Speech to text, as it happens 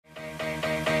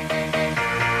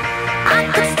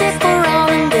I'd stick around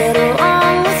and get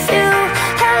along with you.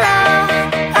 Hello,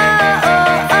 oh,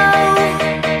 oh, oh.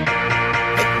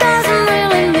 It doesn't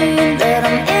really mean that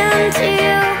I'm into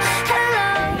you.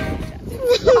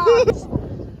 Hello.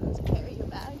 Carry your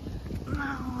bag. No,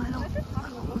 I don't.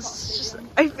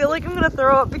 I feel like I'm gonna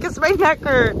throw up because my neck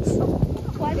hurts.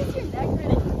 Why does your neck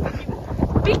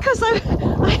hurt? Because I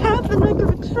have the neck of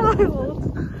a child.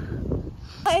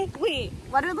 Wait,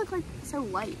 Why do it look like so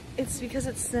white? it's because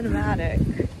it's cinematic.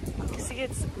 See,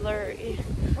 it's blurry.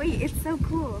 Wait, it's so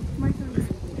cool. My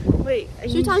phone. Wait,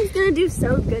 Shuton's gonna do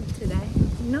so good today.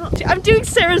 no. I'm doing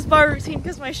Sarah's bar routine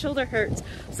because my shoulder hurts.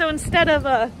 So instead of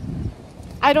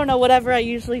I don't know, whatever I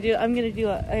usually do, I'm gonna do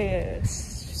a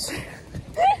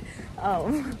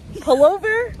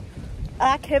pullover,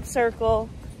 back hip circle,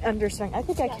 underswing. I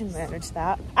think I can manage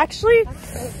that. Actually,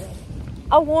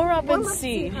 I'll warm up and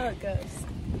see. How it goes.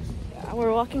 Yeah,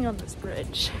 we're walking on this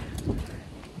bridge.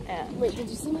 And Wait, did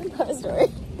you see my private story?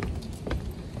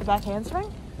 the back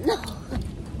handspring? No.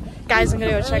 Guys, I'm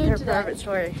gonna go check her today. private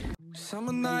story.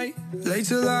 Summer night, late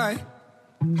July.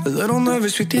 A little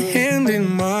nervous with your hand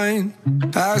in mine.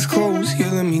 Eyes closed, you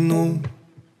let me know.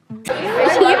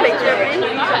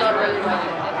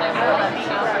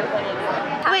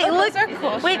 Wait, look!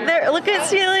 Cool wait, there! Look at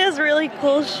Celia's really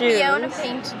cool shoes. Yeah, I want to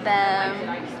paint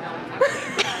them.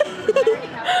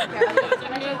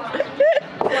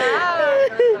 Wow.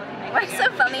 What's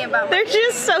so funny about They're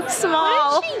just so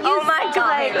small. Oh my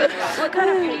god. What kind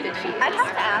of paint did she use? I'd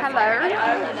have to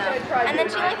ask her. And then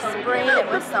she like sprayed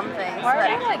it with something. Why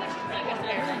are they like,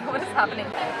 what is happening?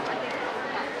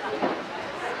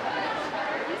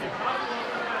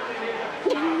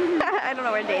 I don't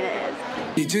know where Dana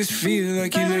is. You just feel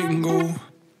like you're letting go.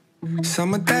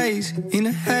 Summer days in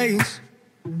a haze.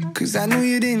 Cause I knew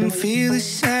you didn't feel the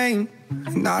same.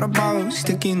 Not about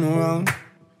sticking around.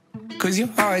 Cause your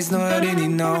heart's not in it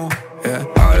now. Yeah.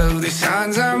 All of the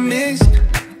signs I missed,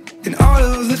 and all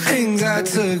of the things I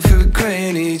took for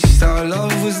granted. Just our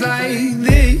love was like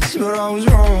this, but I was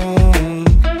wrong.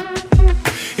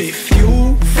 If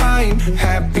you find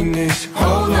happiness,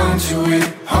 hold on to it,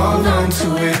 hold on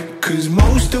to it. Cause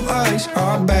most of us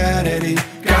are bad at it.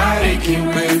 Gotta keep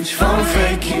rich from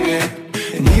faking it.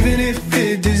 And even if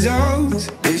it dissolves,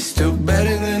 it's still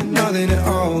better than nothing at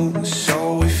all.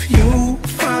 So if you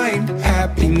find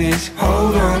happiness,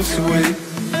 hold on to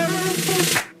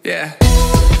it. Yeah.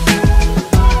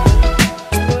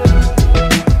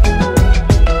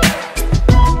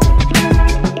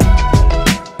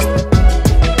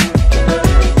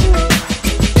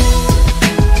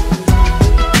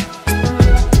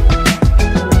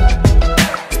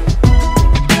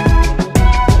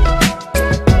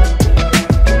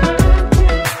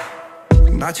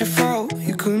 Not your fault,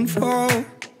 you couldn't fall.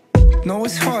 No,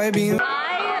 it's hard being. I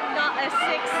got a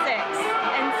 6'6",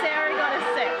 and Sarah got a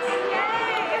 6.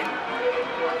 Yay!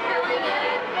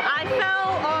 I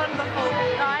fell on the full.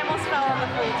 I almost fell on the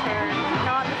full turn,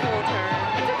 not the full turn.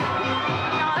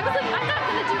 No, I was like, I'm not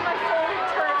gonna do my full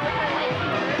turn with my leg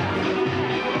here.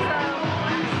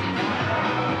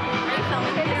 Are you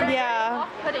filming it? Yeah.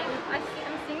 Off-putting. I'm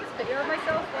seeing this video of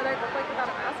myself where I look like without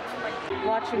a mask. I'm like,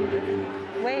 Watching the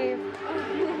wave,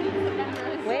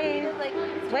 wave, like,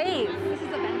 wave, this is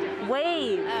a bender.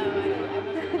 wave. Oh,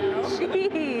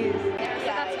 Jeez. yeah,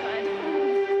 that's fine.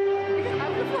 Because I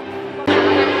was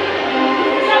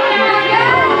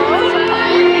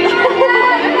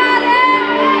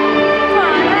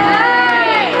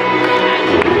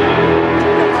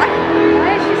like,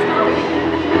 why is she still doing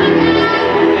it?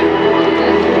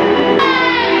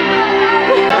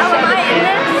 Oh, am I in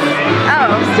this?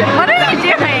 Oh, what are you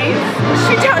doing?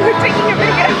 She down, we're taking a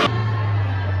video.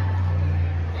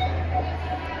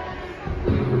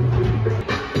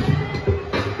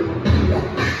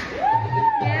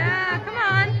 Yeah, come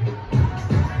on.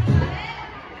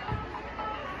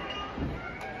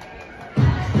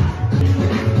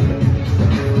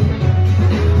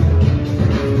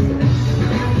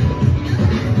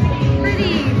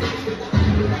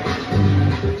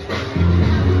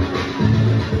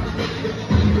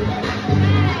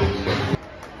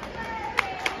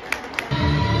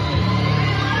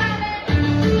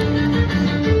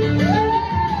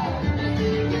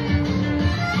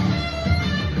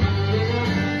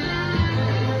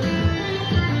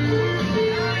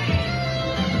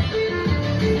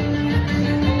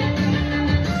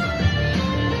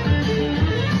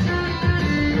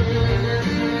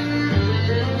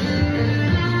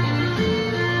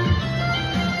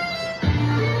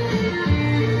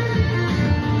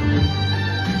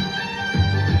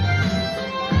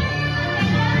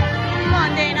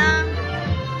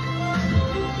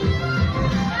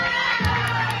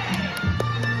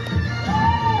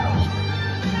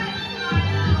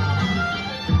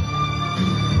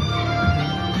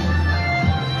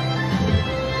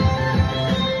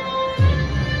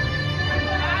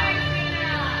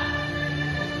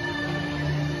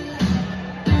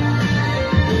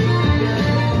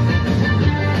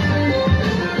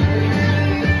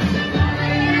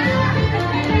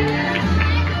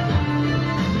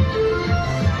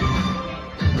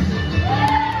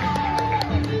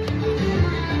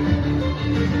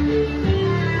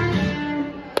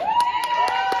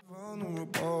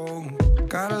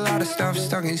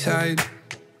 stuck inside.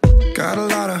 Got a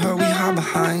lot of hurt we hide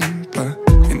behind, but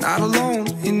you're not alone,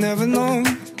 you never know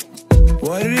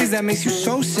what it is that makes you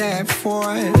so sad. For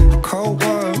a cold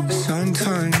world, the sun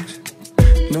turns.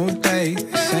 No day,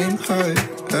 same hurt.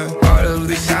 All of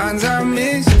the signs I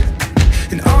missed,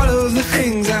 and all of the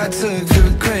things I took for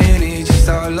granted. Just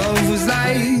thought love was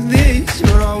like this,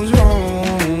 but I was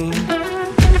wrong.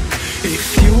 If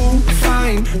you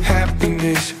find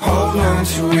happiness, hold on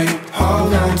to it,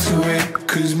 hold on to it.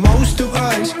 Cause most of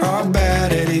us are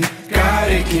bad at it.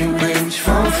 Gotta get rich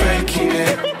from faking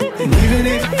it. And even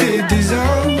if it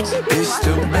dissolves, it's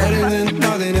still better than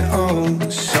nothing at all.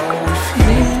 So if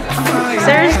you find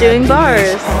Sarah's doing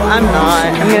bars. I'm not.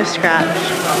 I'm gonna scratch.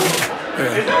 Do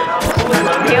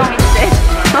you want me to say?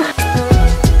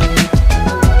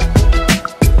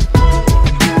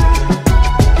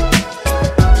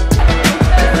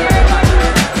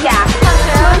 Yeah.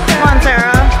 Come on,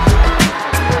 Sarah.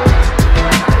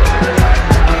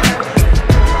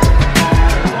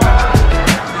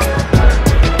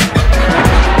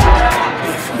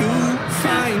 If you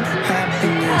find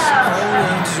happiness, hold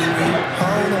on to it,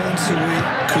 hold on to it.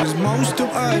 Cause most of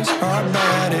us are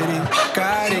bad at it.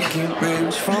 Gotta get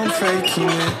rich from faking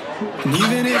it. And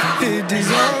even if it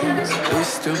dissolves, it's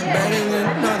still better than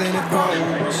nothing at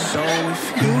all. So if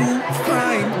you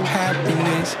find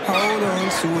happiness, hold on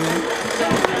to it.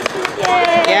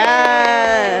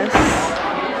 Yes.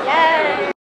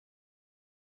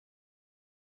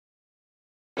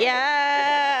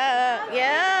 Yeah.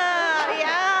 Yeah.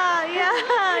 Yeah. Yeah.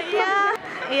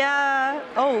 Yeah.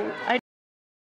 Yeah. Oh, I